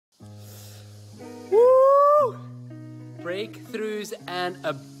Breakthroughs and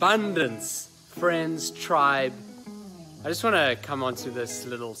abundance, friends, tribe. I just want to come onto this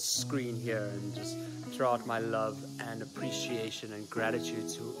little screen here and just throw out my love and appreciation and gratitude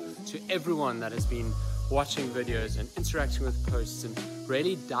to everyone that has been watching videos and interacting with posts and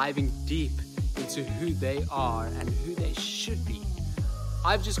really diving deep into who they are and who they should be.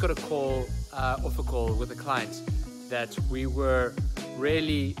 I've just got a call, off a call with a client that we were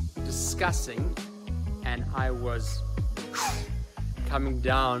really discussing, and I was coming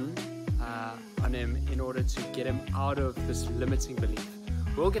down on him in order to get him out of this limiting belief.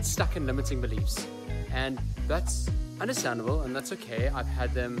 We all get stuck in limiting beliefs, and that's understandable and that's okay. I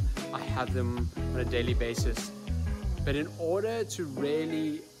have them on a daily basis. But in order to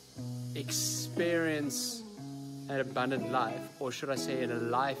really experience an abundant life, or should I say in a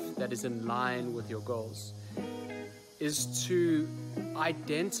life that is in line with your goals, is to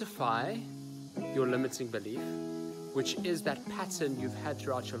identify your limiting belief, which is that pattern you've had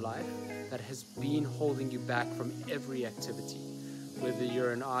throughout your life that has been holding you back from every activity. Whether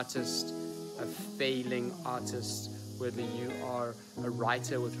you're an artist, a failing artist, whether you are a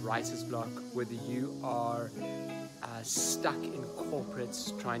writer with writer's block, whether you are stuck in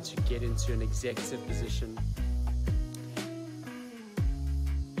corporates trying to get into an executive position,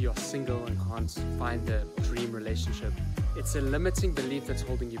 you're single and can't find the dream relationship. It's a limiting belief that's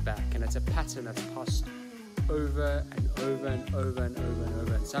holding you back, and it's a pattern that's passed over and over and over and over and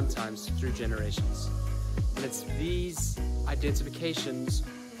over, and sometimes through generations. And it's these identifications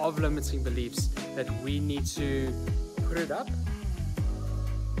of limiting beliefs that we need to put it up,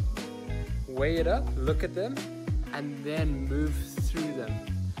 weigh it up, look at them, and then move through them.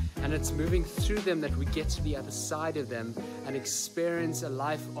 And it's moving through them that we get to the other side of them and experience a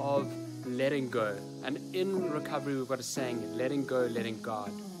life of letting go. And in recovery, we've got a saying, letting go, letting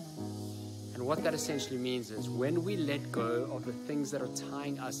God. And what that essentially means is when we let go of the things that are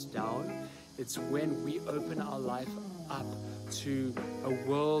tying us down, it's when we open our life up to a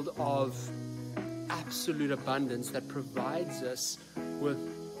world of absolute abundance that provides us with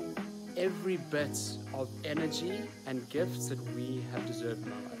every bit of energy and gifts that we have deserved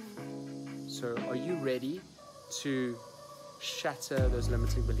in our life. So are you ready to shatter those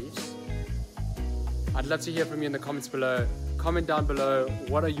limiting beliefs? I'd love to hear from you in the comments below. Comment down below,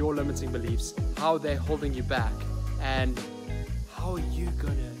 what are your limiting beliefs? How are they holding you back? And how are you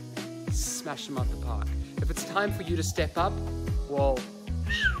gonna smash them out the park? If it's time for you to step up, well,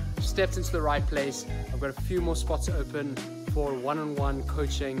 you've stepped into the right place. I've got a few more spots open for one-on-one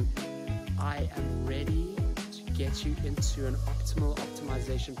coaching. I am ready to get you into an optimal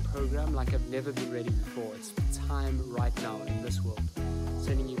optimization program like I've never been ready before. It's the time right now in this world.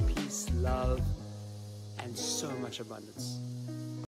 Sending you peace, love, and so much abundance.